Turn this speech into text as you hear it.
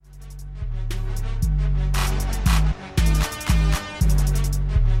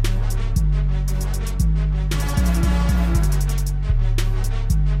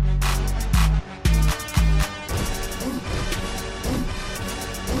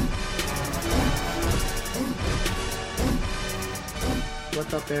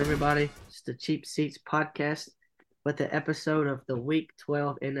What's up, everybody? It's the Cheap Seats podcast with the episode of the Week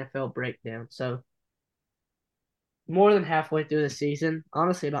 12 NFL breakdown. So, more than halfway through the season,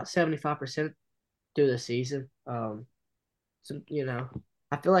 honestly, about 75% through the season. I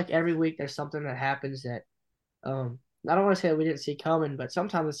feel like every week there's something that happens that I don't want to say that we didn't see coming, but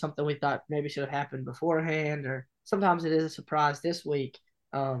sometimes it's something we thought maybe should have happened beforehand, or sometimes it is a surprise this week.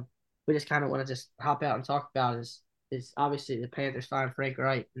 We just kind of want to just hop out and talk about is obviously the Panthers firing Frank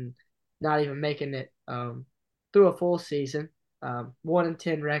Reich and not even making it through a full season.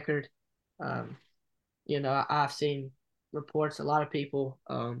 1-10 record. Um, I've seen reports, a lot of people.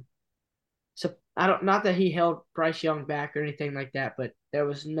 So I don't, not that he held Bryce Young back or anything like that, but there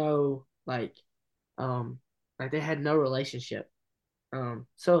was no um, like they had no relationship.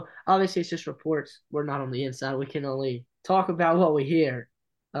 So obviously it's just reports. We're not on the inside. We can only talk about what we hear.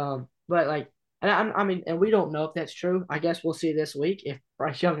 But and we don't know if that's true. I guess we'll see this week if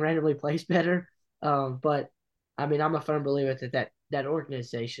Bryce Young randomly plays better. But I'm a firm believer that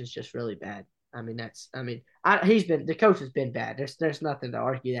organization is just really bad. The coach has been bad. There's nothing to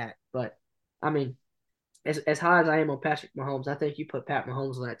argue that. But I mean, as high as I am on Patrick Mahomes, I think you put Pat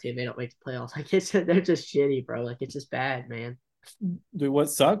Mahomes on that team, they don't make the playoffs. They're just shitty, bro. Like it's just bad, man. Dude,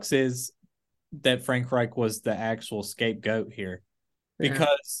 what sucks is that Frank Reich was the actual scapegoat here. Yeah,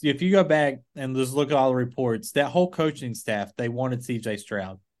 Because if you go back and just look at all the reports, that whole coaching staff, they wanted CJ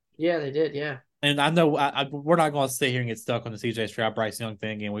Stroud. yeah, they did, yeah. And I know we're not going to sit here and get stuck on the CJ Stroud Bryce Young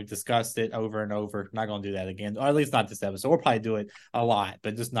thing. And we've discussed it over and over. Not going to do that again, or at least not this episode. We'll probably do it a lot,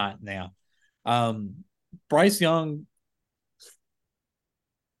 but just not now. Um, Bryce Young,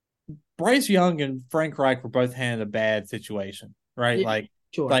 Bryce Young and Frank Reich were both in a bad situation, right? Yeah, Like,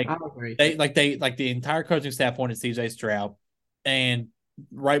 sure, like I agree. the entire coaching staff wanted CJ Stroud, and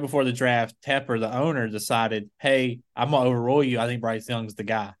right before the draft, Tepper, the owner, decided, "Hey, I'm gonna overrule you. I think Bryce Young's the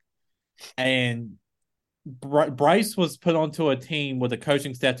guy." And Bryce was put onto a team with a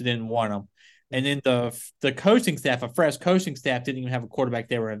coaching staff that didn't want him, and then the coaching staff, a fresh coaching staff, didn't even have a quarterback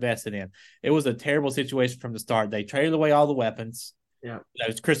they were invested in. It was a terrible situation from the start. They traded away all the weapons. Yeah, It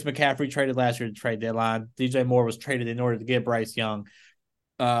was Chris McCaffrey traded last year to trade deadline. DJ Moore was traded in order to get Bryce Young.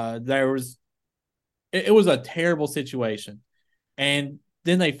 There was it was a terrible situation. And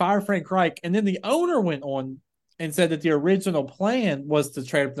then they fired Frank Reich, and then the owner went on and said that the original plan was to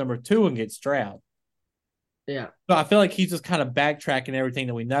trade up number 2 and get Stroud. yeah, So I feel like he's just kind of backtracking everything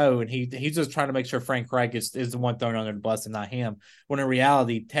that we know, and he's just trying to make sure Frank Reich is the one thrown under the bus and not him. When in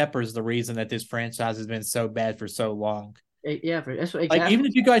reality, Tepper's the reason that this franchise has been so bad for so long. yeah. That's what Like exactly. even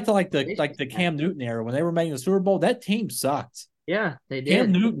if you go to like the Cam Newton era when they were making the Super Bowl, that team sucked. Yeah, they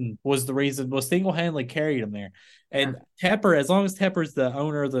Cam did. Newton was the reason, was single handedly carried him there. Yeah, And Tepper, as long as Tepper's the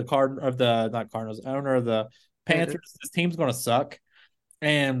owner of the not Cardinals, owner of the Panthers. Panthers, this team's gonna suck.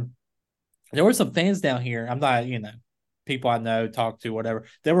 And there were some fans down here. I'm not, people I know, talk to, whatever.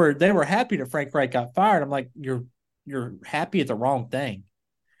 They were happy that Frank Reich got fired. I'm like, you're happy at the wrong thing.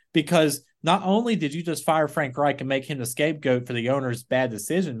 Because not only did you just fire Frank Reich and make him the scapegoat for the owner's bad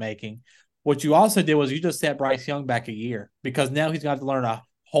decision making, what you also did was you just set Bryce Young back a year because now he's going to have to learn a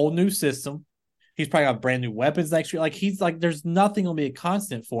whole new system. He's probably got brand new weapons next year. Like he's like, there's nothing going to be a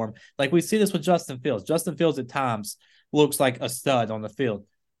constant for him. Like we see this with Justin Fields. Justin Fields at times looks like a stud on the field,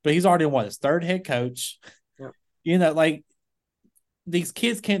 but he's already his third head coach. Yeah, Like these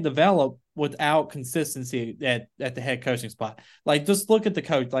kids can't develop without consistency at the head coaching spot. Like just look at the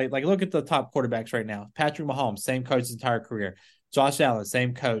coach. Like look at the top quarterbacks right now. Patrick Mahomes, same coach his entire career. Josh Allen,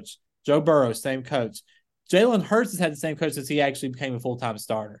 same coach. Joe Burrow, same coach. Jalen Hurts has had the same coach since he actually became a full-time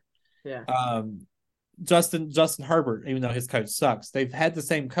starter. yeah, Um, Justin Herbert, even though his coach sucks, they've had the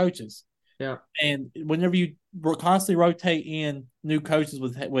same coaches. yeah, And whenever you constantly rotate in new coaches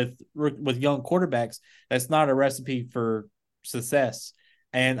with young quarterbacks, that's not a recipe for success.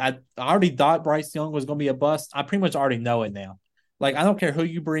 And I already thought Bryce Young was going to be a bust. I pretty much already know it now. Like I don't care who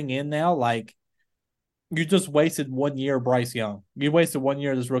you bring in now. Like you just wasted 1 year of Bryce Young. You wasted 1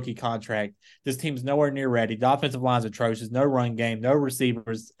 year of this rookie contract. This team's nowhere near ready. The offensive line's atrocious. No run game. No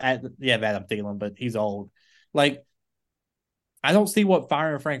receivers. Adam Thielen, but he's old. Like I don't see what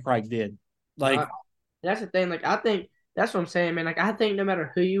firing Frank Reich did. no, Like that's the thing. Like I think that's what I'm saying, man. Like I think no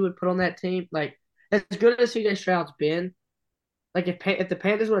matter who you would put on that team, like as good as CJ Stroud's been, like if the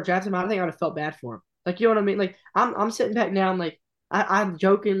Panthers would have drafted him, I think I would have felt bad for him. Like you know what I mean? Like I'm sitting back now. I'm like I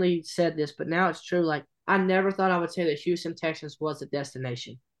jokingly said this, but now it's true. Like I never thought I would say that Houston Texans was the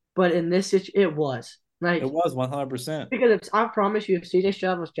destination, but in this situation, it was. it Like was 100%. because I promise you, if CJ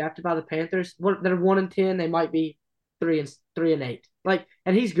Stroud was drafted by the Panthers, they're 1-10. They might be 3-8. Like,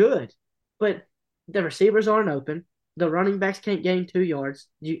 and he's good, but the receivers aren't open. the running backs can't gain 2 yards.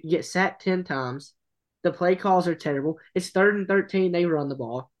 You get sacked 10 times. The play calls are terrible. It's 3rd and 13. They run the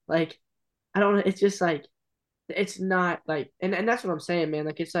ball. Like, I don't know. It's just like, it's not like, and that's what I'm saying, man.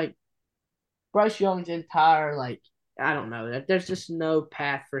 Like, it's like Bryce Young's entire, like, I don't know. There's just no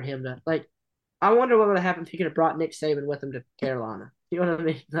path for him to, like, I wonder what would have happened if he could have brought Nick Saban with him to Carolina. You know what I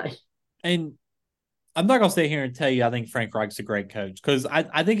mean? Like, And I'm not gonna sit here and tell you I think Frank Reich's a great coach because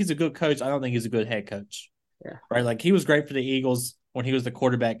I think he's a good coach. I don't think he's a good head coach. yeah. Right? Like he was great for the Eagles when he was the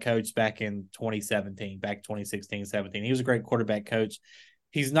quarterback coach back in 2017, back 2016, 17. He was a great quarterback coach.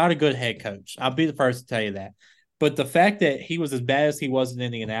 He's not a good head coach. I'll be the first to tell you that. But the fact that he was as bad as he was in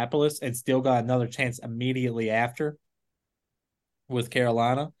Indianapolis and still got another chance immediately after with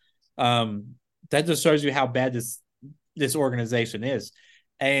Carolina, that just shows you how bad this organization is.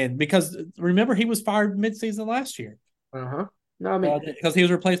 And because remember, he was fired midseason last year. Uh-huh. No, I mean, Because he was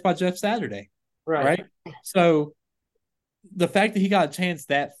replaced by Jeff Saturday, right. right? So the fact that he got a chance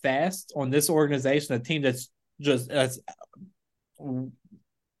that fast on this organization, a team that's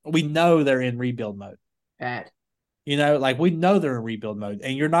we know they're in rebuild mode. Bad. Like we know they're in rebuild mode,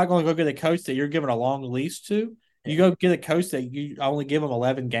 and you're not going to go get a coach that you're giving a long leash to. You Yeah. go get a coach that you only give him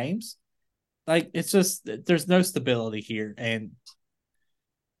 11 games. Like it's just there's no stability here, and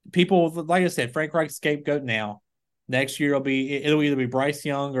people, like I said, Frank Reich scapegoat now. Next year it'll either be Bryce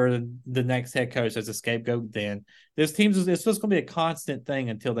Young or the next head coach as a scapegoat. Then this team's it's just going to be a constant thing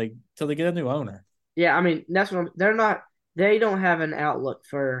until they get a new owner. Yeah, I mean, that's what they're not. They don't have an outlook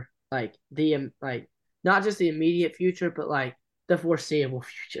for like not just the immediate future, but like the foreseeable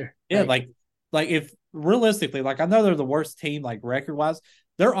future. Yeah, like if realistically, like I know they're the worst team like record wise.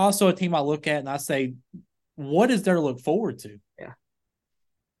 They're also a team I look at and I say, what is there to look forward to? Yeah,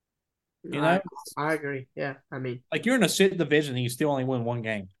 You I know, I agree. Yeah, I mean, like you're in a shit division and you still only win one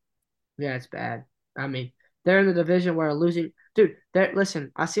game. yeah, it's bad. I mean, they're in the division where losing, dude. They're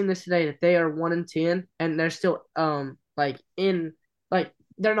listen. I seen this today that they are 1-10 and they're still like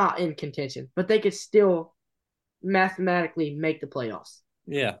they're not in contention, but they could still mathematically make the playoffs.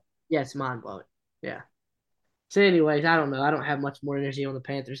 Yeah. Yeah, it's mind blowing. Yeah. So, anyways, I don't know. I don't have much more energy on the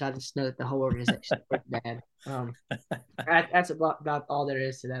Panthers. I just know that the whole organization is pretty bad. That's about all there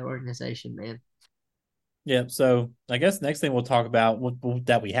is to that organization, man. Yeah. So I guess next thing we'll talk about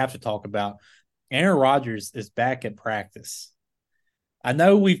that we have to talk about. Aaron Rodgers is back at practice. I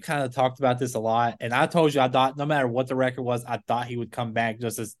know we've kind of talked about this a lot, and I told you I thought no matter what the record was, I thought he would come back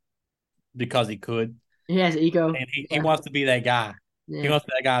just as because he could. He has ego. And he Yeah, wants to be that guy. He yeah, wants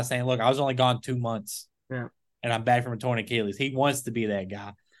to be that guy saying, "Look, I was only gone 2 months, yeah, and I'm back from a torn Achilles." He wants to be that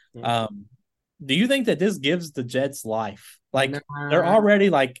guy. yeah. Um, do you think that this gives the Jets life? Like they're Nah,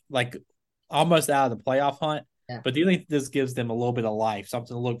 already like almost out of the playoff hunt. yeah. But do you think this gives them a little bit of life,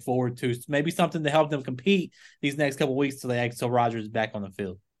 something to look forward to, maybe something to help them compete these next couple of weeks till Rodgers is back on the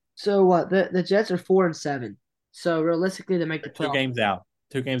field? So what? The Jets are 4-7. So realistically, they make the They're two playoffs. games out,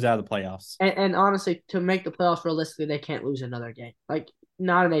 2 games out of the playoffs. And honestly, to make the playoffs, realistically, they can't lose another game. Like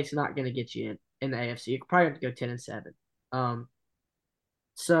 9-8's not going to get you in the AFC. You probably have to go 10-7. Um,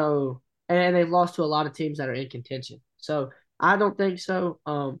 So and they've lost to a lot of teams that are in contention. So I don't think so.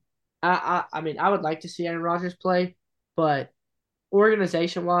 I mean I would like to see Aaron Rodgers play, but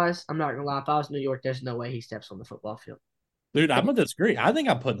organization wise, I'm not gonna lie. If I was New York, there's no way he steps on the football field. Dude, I'm gonna disagree. I think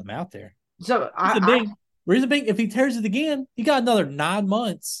I'm putting them out there. So Reason being, reason being, if he tears it again, you got another 9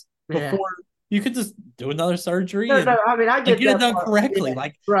 months yeah. before you could just do another surgery No, and, I mean I and get get it that done part. correctly. Yeah,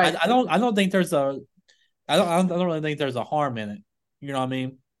 Like right. I don't think there's a I don't really think there's a harm in it. You know what I mean?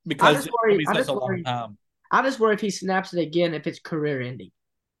 I Because just it's gonna worry. be I such just a long worry. time. I just worry if he snaps it again, if it's career ending.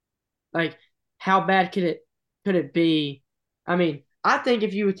 Like, how bad could it be? I mean, I think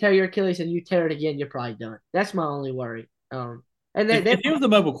if you tear your Achilles and you tear it again, you're probably done. That's my only worry. And they If he was a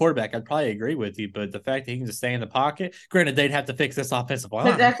mobile quarterback, I'd probably agree with you. But the fact that he can just stay in the pocket, granted, they'd have to fix this offensive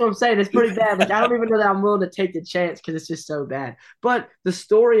line. that's what I'm saying. It's pretty bad. Like, I don't even know that I'm willing to take the chance because it's just so bad. But the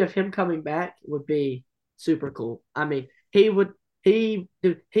story of him coming back would be super cool. I mean, he will play.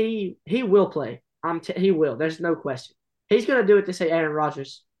 He will. There's no question. He's gonna do it to say Aaron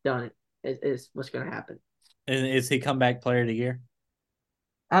Rodgers done it. Is what's gonna happen. And is he comeback player of the year?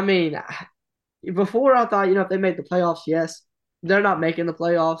 I mean, before I thought, if they made the playoffs, yes. They're not making the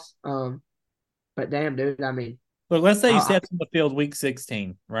playoffs. But damn, dude, I mean, Look, let's say he I, steps on the field week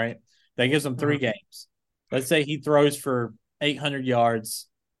 16, right? That gives him I, 3 games. Let's say he throws for 800 yards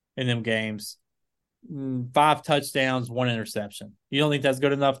in them games, 5 touchdowns, 1 interception. You don't think that's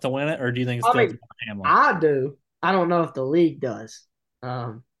good enough to win it, or do you think it's I still mean, Hamlin? I do. I don't know if the league does.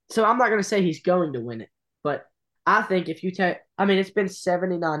 So I'm not going to say he's going to win it, but I think if you take, I mean, it's been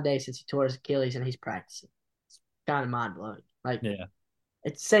 79 days since he tore his Achilles and he's practicing. kind of mind blowing. Like Yeah.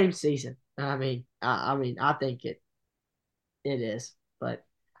 it's the same season. I think it is. But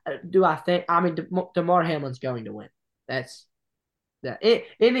do I think? I mean, Damar Hamlin's going to win. That's that.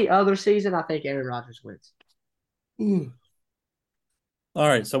 Any other season, I think Aaron Rodgers wins. Ooh. All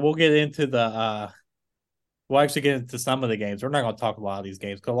right, so we'll get into the we'll actually get into some of the games. We're not going to talk a lot of these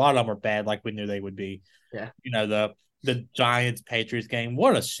games because a lot of them are bad, like we knew they would be. Yeah, The Giants Patriots game.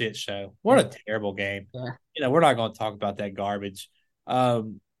 What a shit show. What yeah, a terrible game. yeah. We're not going to talk about that garbage.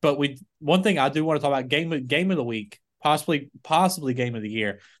 But one thing I do want to talk about game of the week, possibly game of the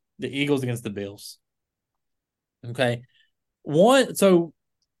year, the Eagles against the Bills. Okay, so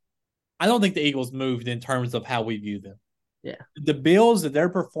I don't think the Eagles moved in terms of how we view them. Yeah. The Bills, their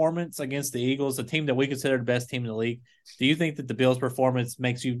performance against the Eagles, a team that we consider the best team in the league. Do you think that the Bills' performance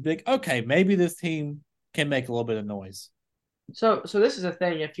makes you think, okay, maybe this team can make a little bit of noise? So this is the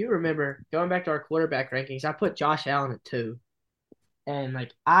thing. If you remember going back to our quarterback rankings, I put Josh Allen at 2, and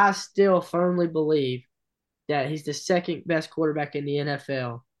like I still firmly believe that he's the second best quarterback in the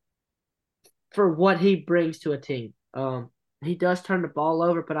NFL for what he brings to a team. He does turn the ball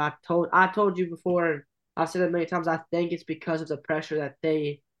over, but I told you before, and I've said it many times. I think it's because of the pressure that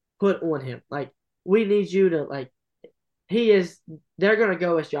they put on him. Like we need you to like. He is. They're gonna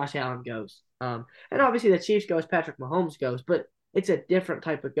go as Josh Allen goes. And obviously the Chiefs go as Patrick Mahomes goes, but it's a different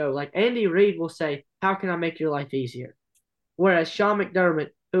type of go. Like Andy Reid will say, "How can I make your life easier?" Whereas Sean McDermott,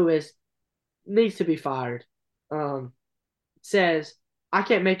 who is needs to be fired, um, says, I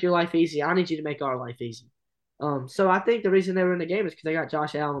can't make your life easy. I need you to make our life easy. So I think the reason they were in the game is because they got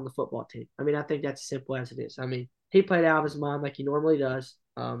Josh Allen on the football team. I mean, I think that's as simple as it is. I mean, he played out of his mind like he normally does.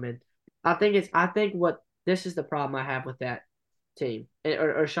 And I think what this is the problem I have with that team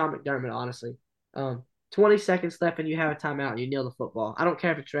or Sean McDermott, honestly. 20 seconds left and you have a timeout and you nail the football. I don't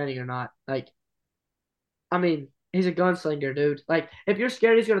care if it's raining or not. Like, I mean, he's a gunslinger, dude. Like, if you're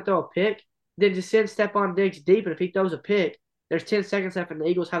scared he's going to throw a pick, then just send Stephon Diggs deep. And if he throws a pick, there's 10 seconds left, and the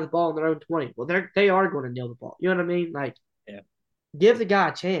Eagles have the ball on their own 20. Well, they are going to nail the ball. You know what I mean? Like, Yeah. give the guy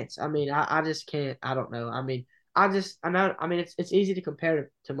a chance. I mean, I just can't. I don't know. I mean, I know. I mean, it's easy to compare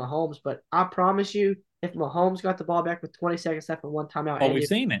to Mahomes, but I promise you, if Mahomes got the ball back with 20 seconds left and one timeout, Oh, we've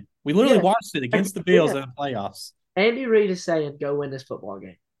seen it. We literally yeah, watched it against the Bills yeah, in the playoffs. Andy Reid is saying go win this football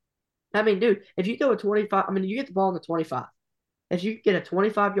game. I mean, dude, if you throw a 25, I mean, you get the ball in the 25. If you get a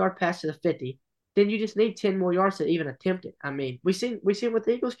 25-yard pass to the 50, then you just need 10 more yards to even attempt it. I mean, we seen what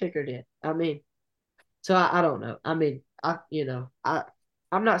the Eagles kicker did. I mean, so I don't know. I mean,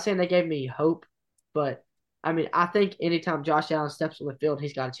 I'm not saying they gave me hope, but I mean, I think anytime Josh Allen steps on the field,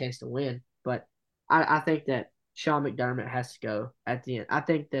 he's got a chance to win. But I think that Sean McDermott has to go at the end. I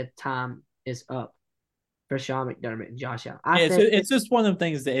think the time is up for Sean McDermott and Josh Allen. I Yeah, think, it's just one of the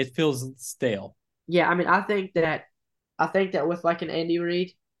things that it feels stale. yeah, I mean, I think that with like an Andy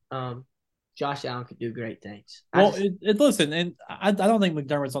Reid, um, Josh Allen could do great things. Well, listen, and I don't think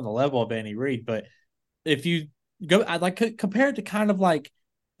McDermott's on the level of Andy Reid, but if you go, I like compare it to kind of like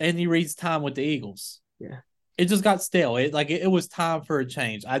Andy Reid's time with the Eagles. Yeah, It just got stale. It was time for a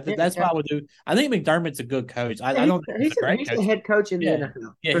change. yeah, That's what yeah. I would do. I think McDermott's a good coach. Yeah, I don't think he's a great he's a coach. head coach in the Yeah.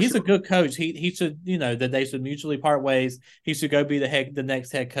 NFL Yeah, for he's a sure. good coach. He should, that they should mutually part ways. He should go be the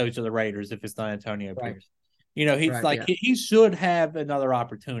next head coach of the Raiders if it's not Antonio Right, Pierce. He's right, like yeah, he should have another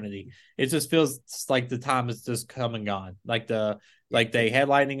opportunity. It just feels like the time is just come and gone. yeah, Like they had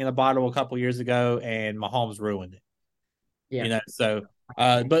lightning in a bottle a couple years ago and Mahomes ruined it. yeah. So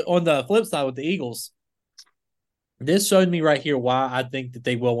but on the flip side with the Eagles, this showed me right here why I think that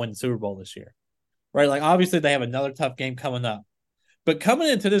they will win the Super Bowl this year. Right? Like obviously they have another tough game coming up. But coming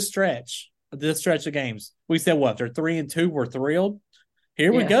into this stretch of games, we said what? They're 3-2. We're thrilled.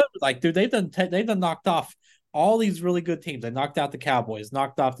 Here we Yeah. go. Like, dude, they've done knocked off all these really good teams. They knocked out the Cowboys,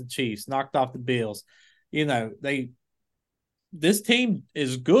 knocked off the Chiefs, knocked off the Bills. This team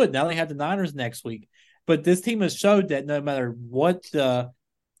is good. Now they have the Niners next week. But this team has showed that no matter what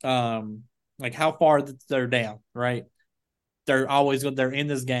like how far they're down, right? They're in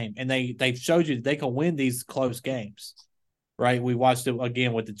this game. And they've showed you that they can win these close games. Right? We watched it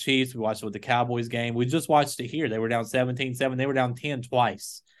again with the Chiefs. We watched it with the Cowboys game. We just watched it here. They were down 17-7. They were down 10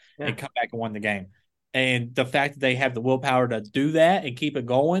 twice Yeah. and come back and won the game. And the fact that they have the willpower to do that and keep it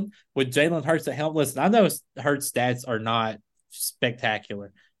going with Jalen Hurts at help. Listen, I know Hurts stats are not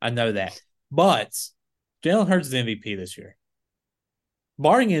spectacular. I know that. But Jalen Hurts is MVP this year.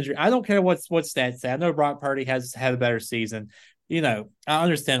 Barring injury, I don't care what stats say. I know Brock Purdy has had a better season. I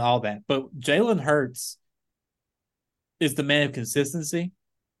understand all that. But Jalen Hurts is the man of consistency.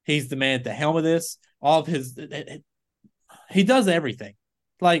 He's the man at the helm of this. All of his, he does everything.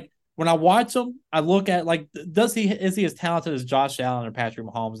 Like when I watch him, I look at like, is he as talented as Josh Allen or Patrick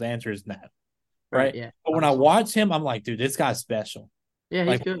Mahomes? The answer is no, Right. right? Yeah. But when I Obviously. watch him, I'm like, dude, this guy's special. Yeah, he's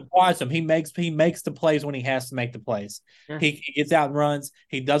Like good. watch him, he makes the plays when he has to make the plays. Yeah. He gets out and runs.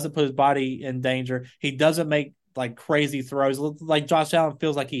 He doesn't put his body in danger. He doesn't make like crazy throws like Josh Allen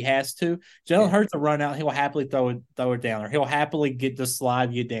feels like he has to. Jalen Yeah. Hurts will run out. He'll happily throw it down, or he'll happily get to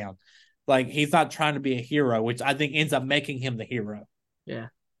slide you down. Like he's not trying to be a hero, which I think ends up making him the hero. Yeah.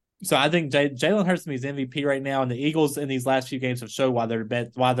 So I think Jalen Hurts is MVP right now, and the Eagles in these last few games have showed why they're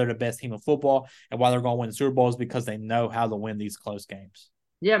the best team in football and why they're going to win the Super Bowls because they know how to win these close games.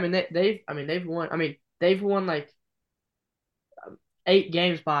 Yeah. I mean, they've won. I mean, they've won like 8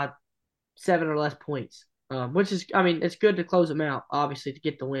 games by 7 or less points. Which is, I mean, it's good to close them out, obviously, to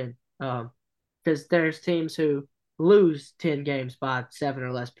get the win. Because there's teams who lose 10 games by 7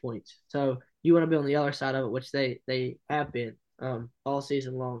 or less points. So you want to be on the other side of it, which they have been all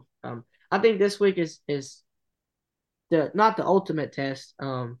season long. I think this week is the not the ultimate test.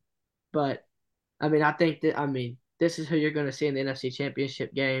 But I mean, I mean this is who you're going to see in the NFC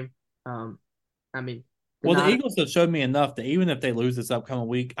Championship game. Um, I mean the Well, the Niners. Eagles have showed me enough that even if they lose this upcoming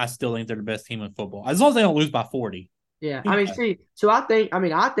week, I still think they're the best team in football. As long as they don't lose by 40. Yeah, I You mean, know. see, so I think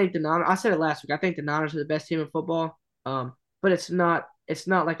the Niners. I said it last week. I think the Niners are the best team in football. But it's not. It's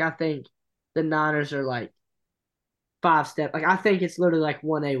not like I think the Niners are like 5 step. Like I think it's literally like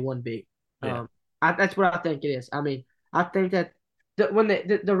 1A, 1B. Yeah. That's what I think it is. I mean, I think that when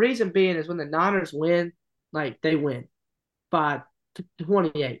the reason being is when the Niners win, like they win by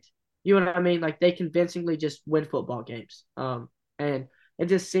 28. You know what I mean? Like they convincingly just win football games. And it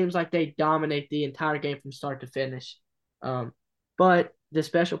just seems like they dominate the entire game from start to finish. Um, but the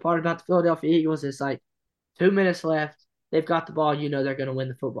special part about the Philadelphia Eagles is like 2 minutes left. They've got the ball. You know they're going to win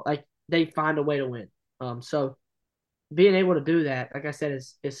the football. Like they find a way to win. So being able to do that, like I said,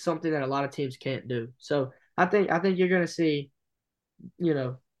 is something that a lot of teams can't do. So I think you're going to see, you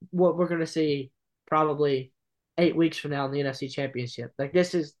know, what we're going to see probably 8 weeks from now in the NFC Championship. Like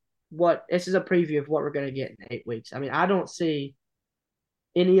this is a preview of what we're going to get in 8 weeks. I mean, I don't see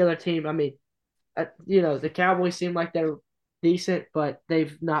any other team. I mean, the Cowboys seem like they're decent, but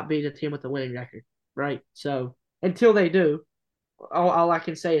they've not beat a team with a winning record, right? So until they do, all I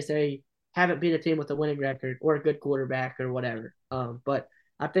can say is they haven't beat a team with a winning record or a good quarterback or whatever. But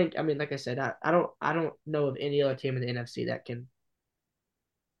I think, I mean, like I said, I don't know of any other team in the NFC that can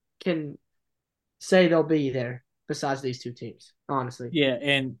say they'll be there besides these two teams, honestly. Yeah.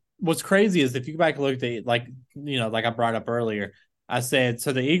 And what's crazy is if you go back and look at like I brought up earlier, I said,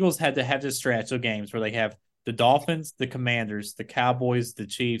 so the Eagles had to have this stretch of games where they have the Dolphins, the Commanders, the Cowboys, the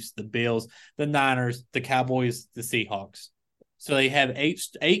Chiefs, the Bills, the Niners, the Cowboys, the Seahawks. So they have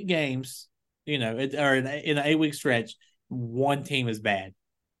eight games, or in an 8 week stretch, one team is bad.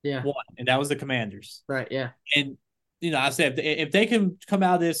 Yeah. One, and that was the Commanders. Right. Yeah. And I said if they can come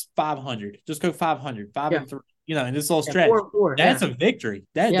out of this 500, just go 500, five Yeah. and three, in this little Yeah. stretch, 4-4. Yeah. that's a victory.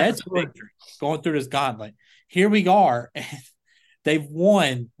 Yeah. That's For a sure. victory going through this gauntlet. Here we are. They've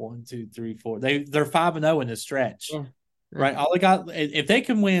won 1, 2, 3, 4. They're 5-0 in this stretch, Yeah. Yeah. right? All they got, if they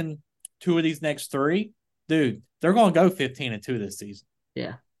can win 2 of these next 3, dude, they're going to go 15-2 this season.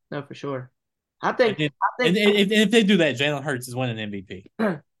 Yeah. No, for sure. I And, think. then, I and think. if they do that, Jalen Hurts is winning MVP.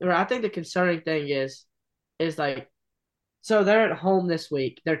 I think the concerning thing is like, so they're at home this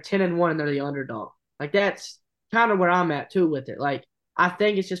week. They're 10-1 and they're the underdog. Like that's kind of where I'm at too with it. Like I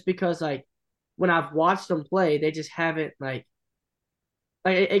think it's just because like when I've watched them play, they just haven't like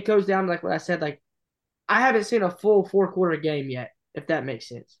it goes down to like what I said. Like I haven't seen a full 4-quarter game yet, if that makes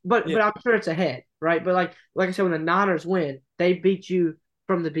sense. But Yeah. I'm sure it's ahead, right? But like I said, when the Niners win, they beat you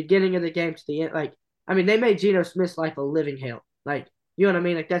from the beginning of the game to the end. Like I mean, they made Geno Smith's life a living hell. Like you know what I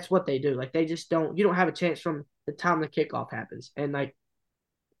mean? Like that's what they do. Like they just don't. You don't have a chance from the time the kickoff happens, and like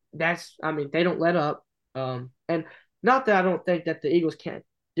that's. I mean, they don't let up. And not that I don't think that the Eagles can't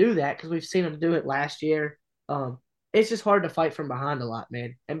do that because we've seen them do it last year. Um, it's just hard to fight from behind a lot,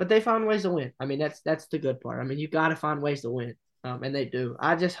 man. But they find ways to win. I mean, that's the good part. I mean, you got to find ways to win. And they do.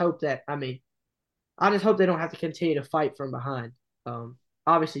 I just hope that. I mean, I just hope they don't have to continue to fight from behind.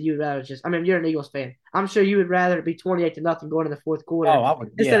 Obviously, you'd rather just. I mean, you're an Eagles fan. I'm sure you would rather it be 28-0 going to the fourth quarter Oh, I would,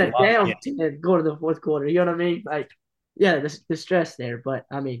 instead yeah, of down 10 going to the fourth quarter. You know what I mean? Like, yeah, the stress there. But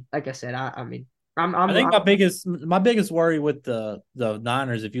I mean, like I said, I mean, I think my biggest worry with the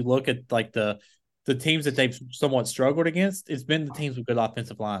Niners, if you look at like the teams that they've somewhat struggled against, it's been the teams with good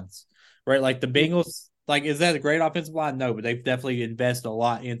offensive lines, right? Like the Bengals, like is that a great offensive line? No, but they've definitely invested a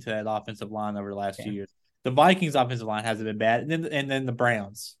lot into that offensive line over the last few yeah, years. The Vikings offensive line hasn't been bad, and then the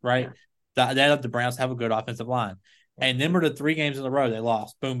Browns, right? yeah, The Browns have a good offensive line, And then were the 3 games in a row they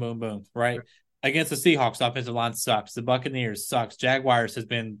lost. Boom, boom, boom. Right. Against the Seahawks, offensive line sucks. The Buccaneers sucks. Jaguars has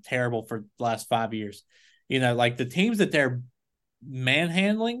been terrible for the last 5 years. Like the teams that they're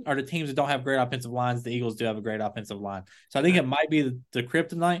manhandling are the teams that don't have great offensive lines. The Eagles do have a great offensive line. So I think it might be the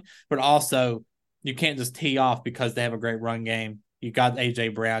kryptonite, but also you can't just tee off because they have a great run game. You got A.J.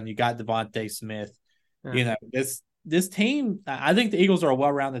 Brown. You got Devontae Smith. Yeah. This team, I think the Eagles are a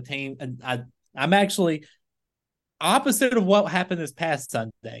well-rounded team. And I'm actually opposite of what happened this past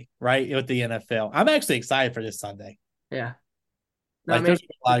Sunday, right, with the NFL. I'm actually excited for this Sunday. Yeah. No, I Like mean, there's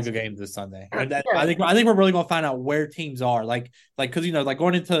a lot of good games this Sunday, and yeah, I think we're really gonna find out where teams are. Because like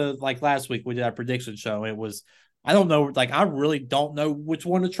going into like last week we did our prediction show. It was I don't know, like I really don't know which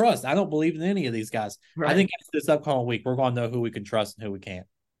one to trust. I don't believe in any of these guys. I right. think after this upcoming week we're gonna know who we can trust and who we can't.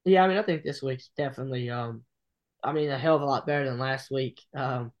 Yeah, I mean, I think this week's definitely, I mean, a hell of a lot better than last week.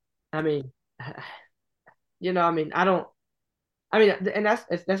 I mean, I mean, I don't, I mean, and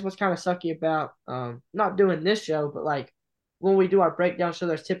that's what's kind of sucky about not doing this show, but like when we do our breakdown show,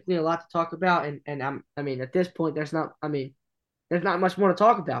 there's typically a lot to talk about, and I mean, at this point, there's not much more to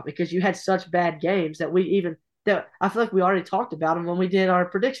talk about because you had such bad games that I feel like we already talked about them when we did our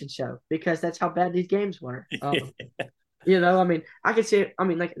prediction show because that's how bad these games were. I mean,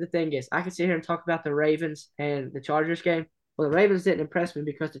 like the thing is, I can sit here and talk about the Ravens and the Chargers game. Well, the Ravens didn't impress me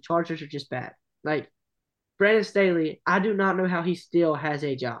because the Chargers are just bad. Like Brandon Staley, I do not know how he still has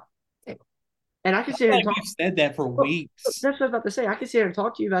a job. And I can sit here and Like talk. we've said that for Well, weeks. that's what I was about to say. I can sit here and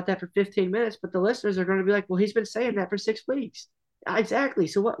talk to you about that for 15 minutes, but the listeners are going to be like, "Well, he's been saying that for 6 weeks." Exactly.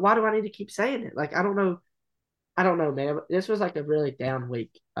 So why do I need to keep saying it? Like I don't know. I don't know, man. This was like a really down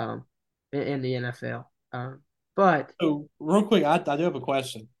week in the NFL. But So real quick, I do have a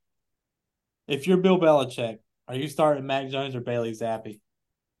question. If you're Bill Belichick, are you starting Mac Jones or Bailey Zappi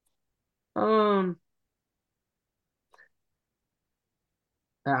um,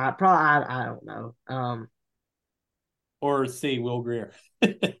 I don't know. or C Will Greer?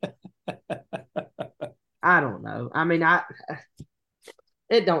 I don't know. I mean,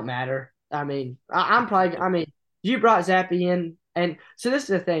 it don't matter. I mean, I'm probably. I mean, you brought Zappy in, and so this is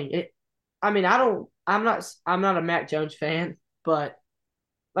the thing. I mean, I don't. I'm not a Mac Jones fan, but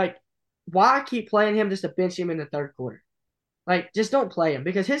like, why keep playing him just to bench him in the third quarter? Like, just don't play him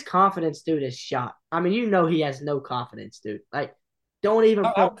because his confidence, dude, is shot. I mean, he has no confidence, dude. Like, don't even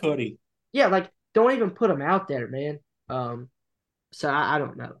How put. could he? Yeah, like, don't even put him out there, man. So I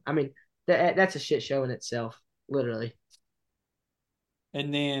don't know. I mean, that's a shit show in itself, literally.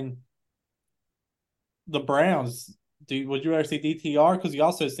 And then the Browns, would you rather see DTR? Because you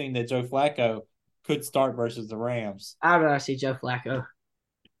also seen that Joe Flacco could start versus the Rams. I'd rather see Joe Flacco.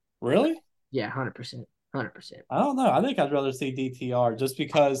 Really? Yeah, 100%, 100%. I don't know. I think I'd rather see DTR just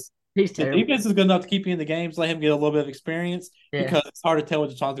because He's the terrible. defense is good enough to keep you in the games, let him get a little bit of experience Yeah. because it's hard to tell what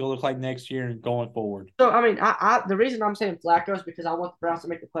Deshaun's going to look like next year and going forward. So I mean, the reason I'm saying Flacco is because I want the Browns to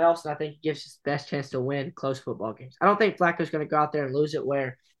make the playoffs, and I think he gives us the best chance to win close football games. I don't think Flacco's going to go out there and lose it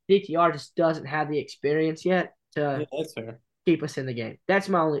where DTR just doesn't have the experience yet Yeah, to that's fair. keep us in the game. That's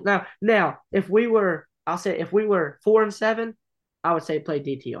my only now. I'll say if we were 4-7, I would say play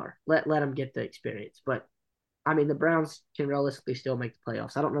DTR. Let him get the experience. But I mean, the Browns can realistically still make the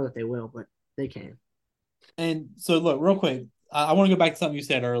playoffs. I don't know that they will, but they can. And so, look, real quick, I want to go back to something you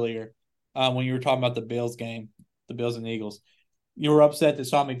said earlier when you were talking about the Bills game, the Bills and Eagles. You were upset that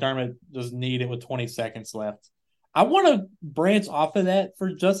Sean McDermott just needed with 20 seconds left. I want to branch off of that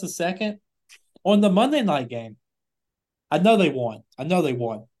for just a second. On the Monday night game, I know they won.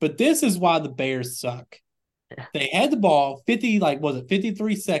 But this is why the Bears suck. Yeah. They had the ball 50, like, was it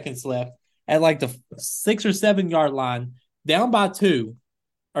 53 seconds left at like the 6 or 7 yard line, down by two,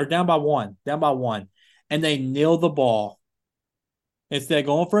 or down by one. And they kneel the ball. Instead of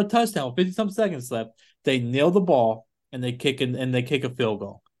going for a touchdown, 50 some seconds left, they kneel the ball and they kick a field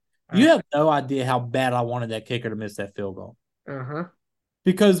goal. You have no idea how bad I wanted that kicker to miss that field goal. Uh-huh.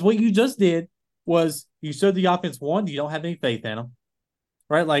 Because what you just did was you showed the offense one, you don't have any faith in them.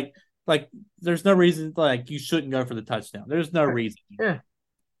 Right? Like there's no reason like you shouldn't go for the touchdown. There's no reason. Yeah.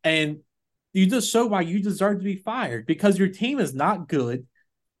 And you just show why you deserve to be fired because your team is not good.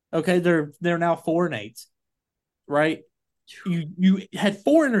 Okay, they're now 4-8, right? You had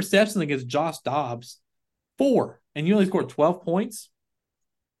 4 interceptions against Josh Dobbs, 4, and you only scored 12 points.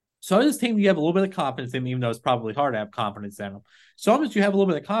 So this team, you have a little bit of confidence in them, even though it's probably hard to have confidence in them. So long as you have a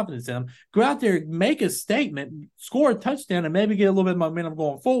little bit of confidence in them, go out there, make a statement, score a touchdown, and maybe get a little bit of momentum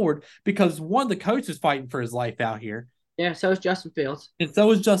going forward because one, the coach is fighting for his life out here. Yeah, so is Justin Fields. And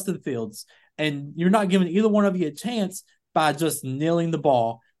so is Justin Fields. And you're not giving either one of you a chance by just kneeling the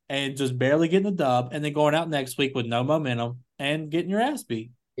ball and just barely getting the dub, and then going out next week with no momentum and getting your ass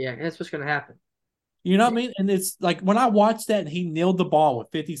beat. Yeah, that's what's going to happen. You know what I mean? And it's like when I watched that and he nailed the ball with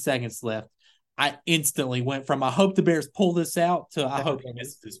 50 seconds left, I instantly went from I hope the Bears pull this out to I hope he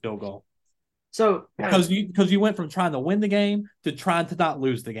misses his field goal. So, Because you went from trying to win the game to trying to not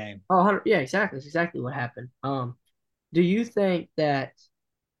lose the game. oh, yeah, exactly. That's exactly what happened. Do you think that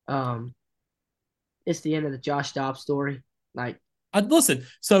um it's the end of the Josh Dobbs story? Like, Listen,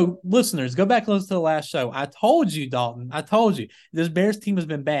 so listeners, go back and listen to the last show. I told you, Dalton. I told you this Bears team has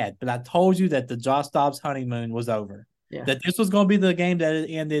been bad, but I told you that the Josh Dobbs honeymoon was over. yeah, That this was going to be the game that it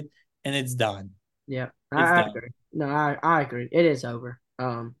ended, and it's done. yeah, It's I done. agree. No, I agree. It is over.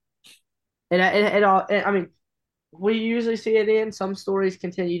 And it all. I mean, we usually see it in. Some stories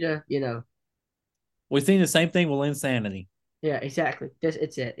continue to, We've seen the same thing with insanity. yeah, exactly. This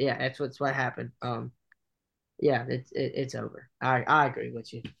it's it. Yeah, that's what happened. Yeah, it's over. I agree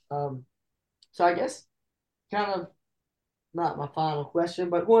with you. So I guess kind of not my final question,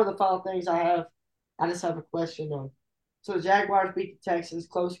 but one of the final things I just have a question on. So the Jaguars beat the Texans,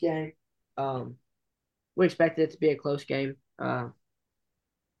 close game. Um, we expected it to be a close game.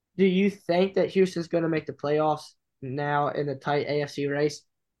 Do you think that Houston's going to make the playoffs now in the tight AFC race,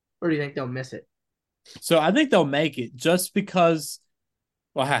 or do you think they'll miss it? So I think they'll make it just because.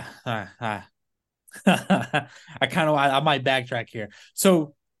 Well, I kind of I might backtrack here.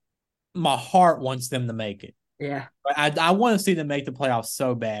 So my heart wants them to make it. Yeah, I want to see them make the playoffs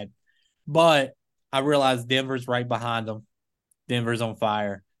so bad, but I realize Denver's right behind them. Denver's on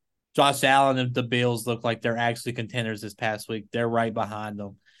fire. Josh Allen and the Bills look like they're actually contenders this past week. They're right behind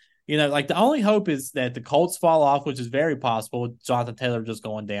them. You know, like the only hope is that the Colts fall off, which is very possible with Jonathan Taylor just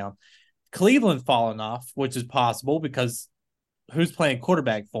going down. Cleveland falling off, which is possible because who's playing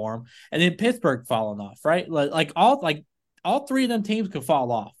quarterback for him, and then Pittsburgh falling off, right? All three of them teams could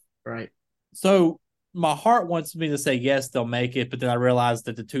fall off. right. So my heart wants me to say yes, they'll make it, but then I realize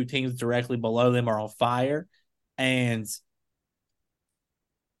that the two teams directly below them are on fire, and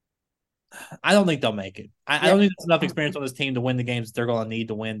I don't think they'll make it. I Yeah, don't think there's enough experience on this team to win the games they're going to need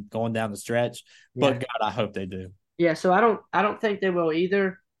to win going down the stretch. But yeah, God, I hope they do. yeah. So I don't think they will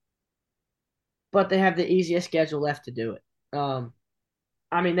either, but they have the easiest schedule left to do it.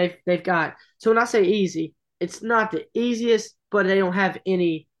 I mean they've got so when I say easy, it's not the easiest, but they don't have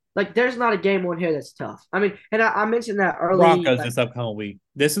any like there's not a game on here that's tough. I mean, and I mentioned that early, Broncos like this upcoming week.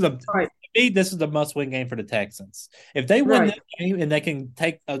 This is a to right, me, this is the must-win game for the Texans. If they win right, this game and they can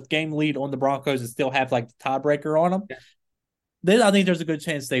take a game lead on the Broncos and still have like the tiebreaker on them, yeah, then I think there's a good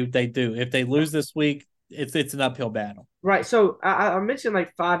chance they do. If they lose this week, it's an uphill battle. right. So I mentioned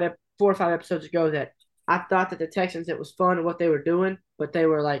like 4 or 5 episodes ago that I thought that the Texans it was fun what they were doing, but they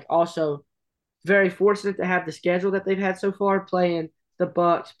were like also very fortunate to have the schedule that they've had so far, playing the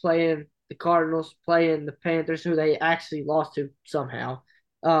Bucks, playing the Cardinals, playing the Panthers, who they actually lost to somehow.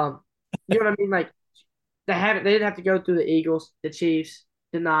 Um, you know what I mean? Like they didn't have to go through the Eagles, the Chiefs,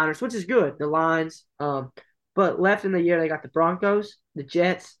 the Niners, which is good. The Lions. But left in the year they got the Broncos, the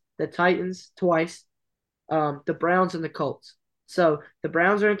Jets, the Titans twice, the Browns and the Colts. So the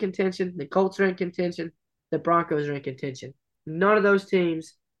Browns are in contention, the Colts are in contention, the Broncos are in contention. None of those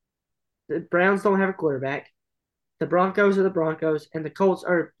teams. The Browns don't have a quarterback. The Broncos are the Broncos, and the Colts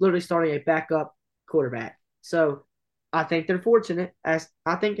are literally starting a backup quarterback. So I think they're fortunate, as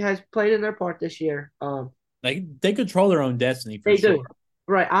I think has played in their part this year. They control their own destiny for They sure. do.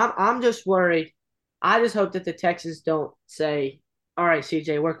 Right. I'm just worried. I just hope that the Texans don't say, "All right,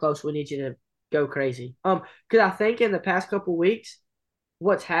 CJ, we're close. We need you to go crazy." Because I think in the past couple weeks,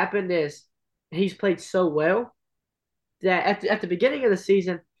 what's happened is he's played so well that at the beginning of the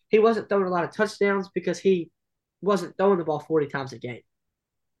season, he wasn't throwing a lot of touchdowns because he wasn't throwing the ball 40 times a game.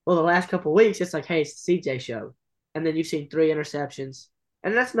 Well, the last couple of weeks, it's like, hey, it's the CJ show. And then you've seen 3 interceptions.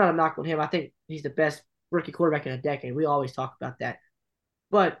 And that's not a knock on him. I think he's the best rookie quarterback in a decade. We always talk about that.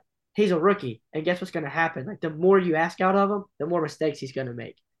 But he's a rookie. And guess what's going to happen? Like, the more you ask out of him, the more mistakes he's going to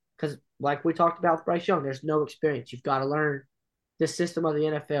make. Because, like we talked about with Bryce Young, there's no experience. You've got to learn the system of the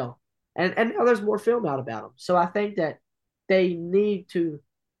NFL. And now there's more film out about him. So I think that they need to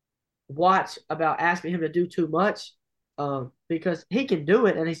watch about asking him to do too much because he can do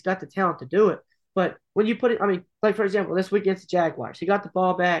it and he's got the talent to do it. But when you put it, I mean, like for example, this week against the Jaguars, he got the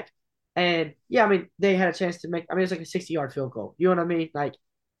ball back, and yeah, I mean, they had a chance to make. I mean, it's like a 60-yard field goal. You know what I mean? Like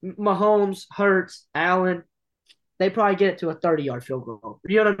Mahomes, Hurts, Allen, they probably get it to a 30-yard field goal.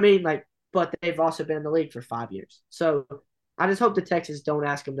 You know what I mean? Like, but they've also been in the league for 5 years. So I just hope the Texans don't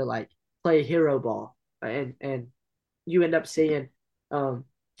ask him to like play hero ball, and you end up seeing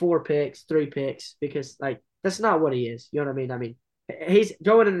 4 picks, 3 picks, because like that's not what he is. You know what I mean? I mean, He's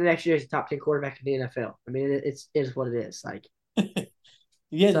going into the next year as a top 10 quarterback in the NFL. I mean, it is what it is. Like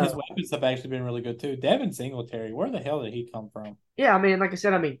Yeah, his so, weapons have actually been really good too. Devin Singletary, where the hell did he come from? yeah. I mean, like I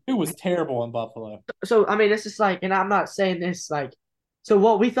said, I mean, He was terrible in Buffalo. so I mean, it's just like, and I'm not saying this like, so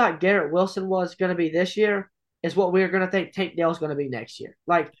what we thought Garrett Wilson was going to be this year is what we're going to think Tank Dell's going to be next year.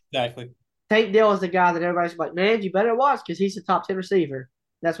 Like Exactly. Tank Dell is the guy that everybody's like, man, you better watch because he's the top 10 receiver.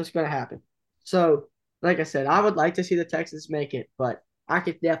 That's what's going to happen. So, like I said, I would like to see the Texans make it, but I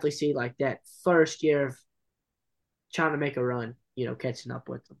could definitely see like that first year of trying to make a run, catching up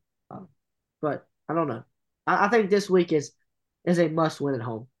with them. But I don't know. I think this week is a must win at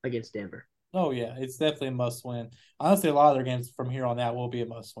home against Denver. Oh yeah, it's definitely a must win. Honestly, a lot of their games from here on out will be a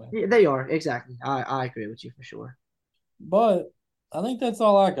must win. Yeah, they are exactly. I agree with you for sure. But I think that's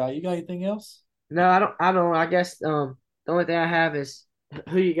all I got. You got anything else? No, I don't. I don't. I guess the only thing I have is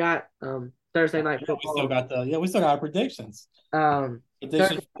who you got Thursday night We still football. got we still got our predictions. Um,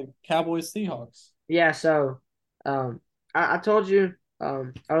 Predictions for the Cowboys Seahawks. Yeah, so um, I told you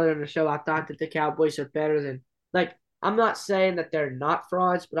earlier in the show I thought that the Cowboys are better than like I'm not saying that they're not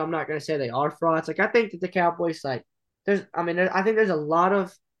frauds, but I'm not going to say they are frauds. Like I think that the Cowboys like I think there's a lot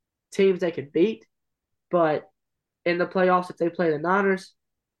of teams they could beat, but in the playoffs if they play the Niners,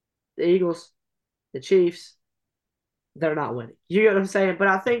 the Eagles, the Chiefs, they're not winning. You get what I'm saying? But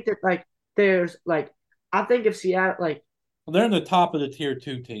I think that like there's like I think if Seattle like Well, they're in the top of the tier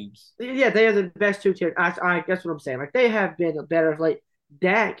two teams. yeah, they are the best two tiers. I guess what I'm saying. Like they have been better of late.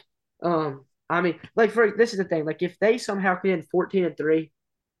 Dak, I mean, like for this is the thing. Like if they somehow get in 14-3,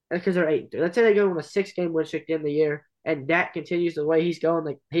 because they're 8-3. Let's say they go on a 6 game win streak at the end of the year, and Dak continues the way he's going.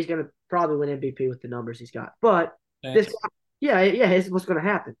 Like he's gonna probably win MVP with the numbers he's got. But this, Thanks. yeah, it's what's gonna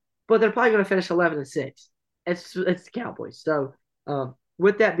happen. But they're probably gonna finish 11-6. It's the Cowboys. So,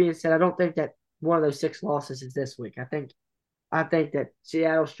 with that being said, I don't think that one of those 6 losses is this week. I think that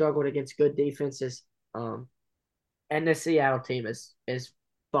Seattle struggled against good defenses, and the Seattle team is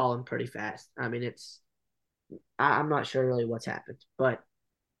falling pretty fast. I mean, I'm not sure really what's happened, but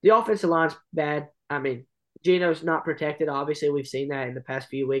the offensive line's bad. I mean, Geno's not protected. Obviously, we've seen that in the past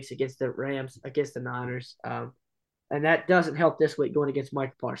few weeks against the Rams, against the Niners, and that doesn't help this week going against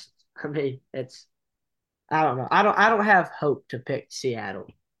Mike Parsons. I mean, I don't know. I don't have hope to pick Seattle,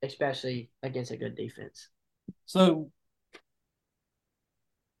 especially against a good defense. So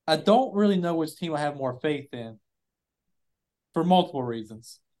I don't really know which team I have more faith in for multiple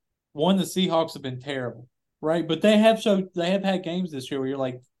reasons. One, the Seahawks have been terrible, right? But they have had games this year where you're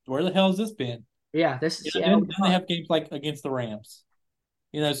like, where the hell has this been? Yeah, this is Seattle. Then they have games like against the Rams.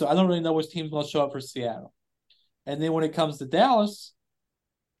 So I don't really know which team's going to show up for Seattle. And then when it comes to Dallas,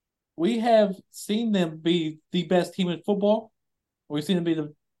 we have seen them be the best team in football. We've seen them be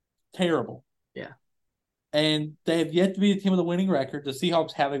terrible. Yeah, And they have yet to be the team with a winning record. The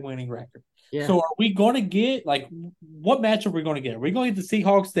Seahawks have a winning record. yeah. So are we going to get what matchup are we going to get? Are we going to get the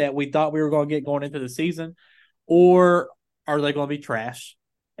Seahawks that we thought we were going to get going into the season, or are they going to be trash?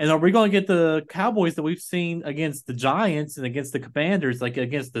 And are we going to get the Cowboys that we've seen against the Giants and against the Commanders, like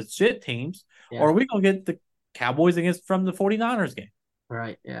against the shit teams, Yeah. or are we going to get the Cowboys against from the 49ers game?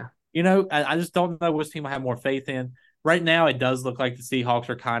 Right. Yeah. I just don't know which team I have more faith in. Right now, it does look like the Seahawks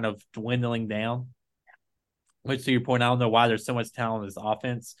are kind of dwindling down. Which, to your point, I don't know why there's so much talent in this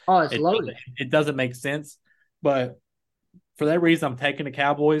offense. Oh, it's loaded. It doesn't make sense. But for that reason, I'm taking the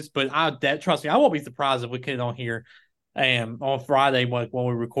Cowboys. But trust me, I won't be surprised if we get on here and on Friday when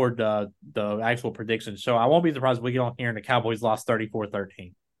we record the actual prediction show. I won't be surprised if we get on here and the Cowboys lost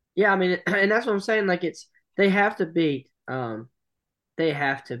 34-13. Yeah, I mean, and that's what I'm saying. Like, they have to beat they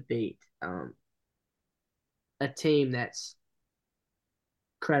have to beat a team that's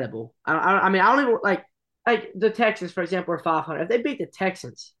credible. I mean, I don't even like the Texans, for example, are 500. If they beat the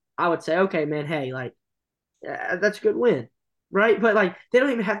Texans, I would say, okay, man, hey, like that's a good win, right? But like they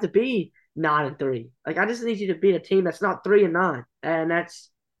don't even have to be 9-3. Like I just need you to beat a team that's not 3-9, and that's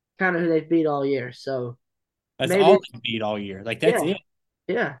kind of who they've beat all year. So That's maybe, all they beat all year. Like that's yeah, it.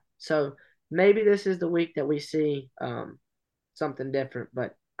 yeah. So maybe this is the week that we see something different.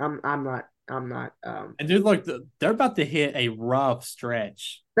 But I'm not. And dude, look, they're about to hit a rough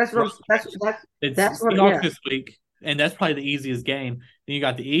stretch. That's what Rough I'm. That's stretch. that's that's It's what. Seahawks Yeah, this week, and that's probably the easiest game. Then you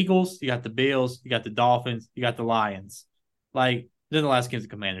got the Eagles, you got the Bills, you got the Dolphins, you got the Lions. Like then the last game's the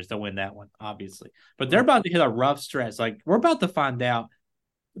Commanders. They'll win that one, obviously. But they're about to hit a rough stretch. Like we're about to find out.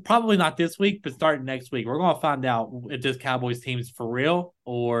 Probably not this week, but starting next week, we're going to find out if this Cowboys team is for real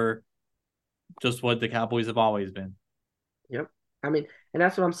or just what the Cowboys have always been. yep. I mean, and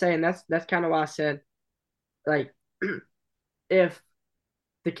that's what I'm saying. That's kind of why I said like if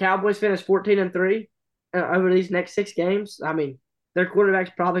the Cowboys finish 14-3 over these next 6 games, I mean, their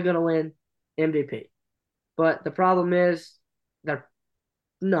quarterback's probably going to win MVP. But the problem is they're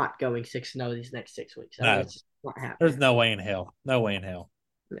not going 6-0 these next 6 weeks. I mean, No, it's just not happening. there's no way in hell. No way in hell.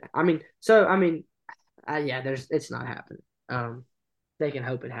 Yeah, it's not happening. They can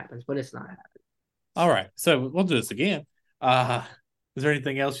hope it happens, but it's not happening. All right, so we'll do this again. Uh, is there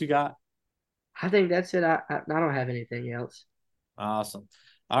anything else you got? I think that's it. I don't have anything else. Awesome.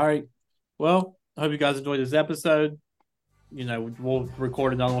 All right. Well, I hope you guys enjoyed this episode. We'll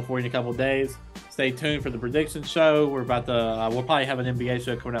record another one for you in a couple of days. Stay tuned for the prediction show. We're about to, we'll probably have an NBA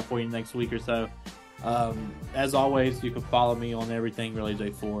show coming out for you next week or so. As always, you can follow me on everything Really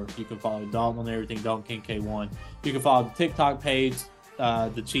J4. You can follow Dalton on everything Dalton King K1. You can follow the TikTok page,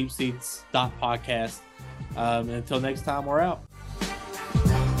 the Cheap Seats podcast. Until next time, we're out.